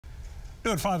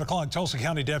At 5 o'clock, Tulsa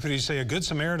County deputies say a Good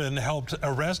Samaritan helped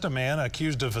arrest a man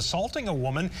accused of assaulting a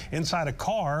woman inside a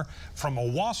car from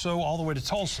Owasso all the way to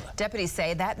Tulsa. Deputies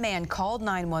say that man called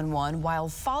 911 while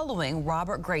following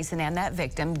Robert Grayson and that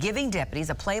victim, giving deputies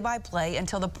a play-by-play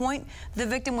until the point the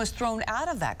victim was thrown out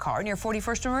of that car near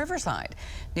 41st and Riverside.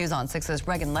 News on 6's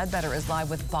Reagan Ledbetter is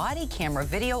live with body camera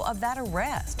video of that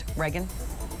arrest. Reagan.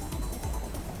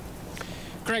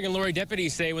 Craig and Lori,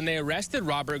 deputies say when they arrested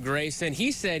Robert Grayson,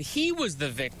 he said he was the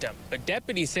victim. But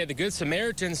deputies say the Good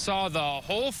Samaritan saw the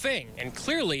whole thing, and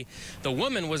clearly the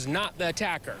woman was not the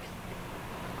attacker.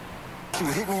 She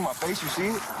was hitting me in my face, you see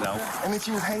it? No. And then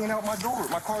she was hanging out my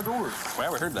car door.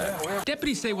 Well, we heard that. Yeah.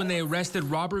 Deputies say when they arrested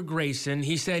Robert Grayson,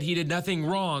 he said he did nothing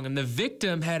wrong and the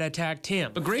victim had attacked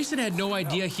him. But Grayson had no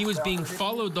idea he was being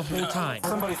followed the whole time.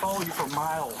 Somebody followed you for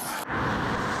miles.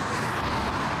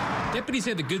 Deputies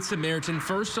say the Good Samaritan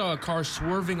first saw a car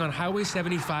swerving on Highway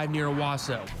 75 near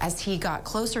Owasso. As he got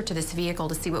closer to this vehicle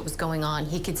to see what was going on,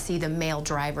 he could see the male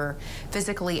driver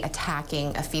physically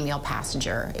attacking a female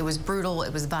passenger. It was brutal,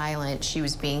 it was violent, she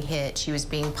was being hit, she was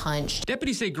being punched.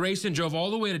 Deputies say Grayson drove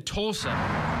all the way to Tulsa.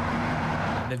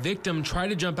 The victim tried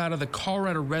to jump out of the car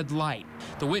at a red light.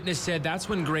 The witness said that's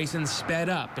when Grayson sped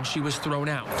up and she was thrown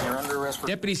out. You're under arrest.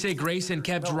 Deputies say Grayson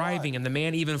kept driving and the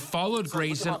man even followed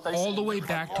Grayson all the way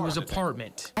back to his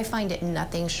apartment. I find it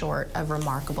nothing short of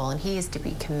remarkable, and he is to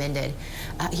be commended.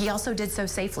 He also did so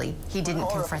safely. He didn't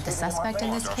confront the suspect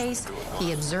in this case.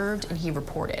 He observed and he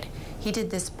reported. He did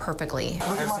this perfectly.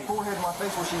 Look at my forehead and my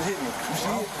face where she hit me. You see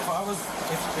it?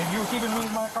 If you were keeping me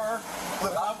in my car,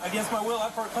 against my will,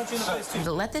 I'd probably punch you in the face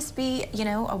too. Let this be,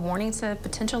 a warning to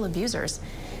potential abusers.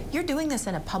 You're doing this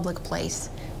in a public place.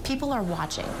 People are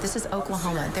watching. This is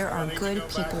Oklahoma. There are good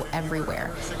people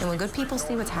everywhere. And when good people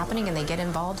see what's happening and they get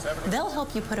involved, they'll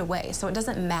help you put away. So it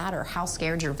doesn't matter how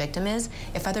scared your victim is.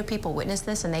 If other people witness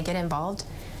this and they get involved,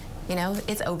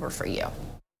 it's over for you.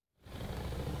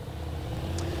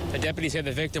 The deputies say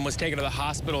the victim was taken to the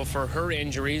hospital for her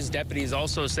injuries. Deputies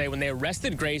also say when they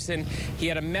arrested Grayson, he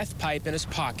had a meth pipe in his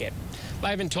pocket.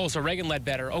 Live in Tulsa, Reagan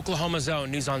Ledbetter, Oklahoma's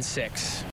Own, News on 6.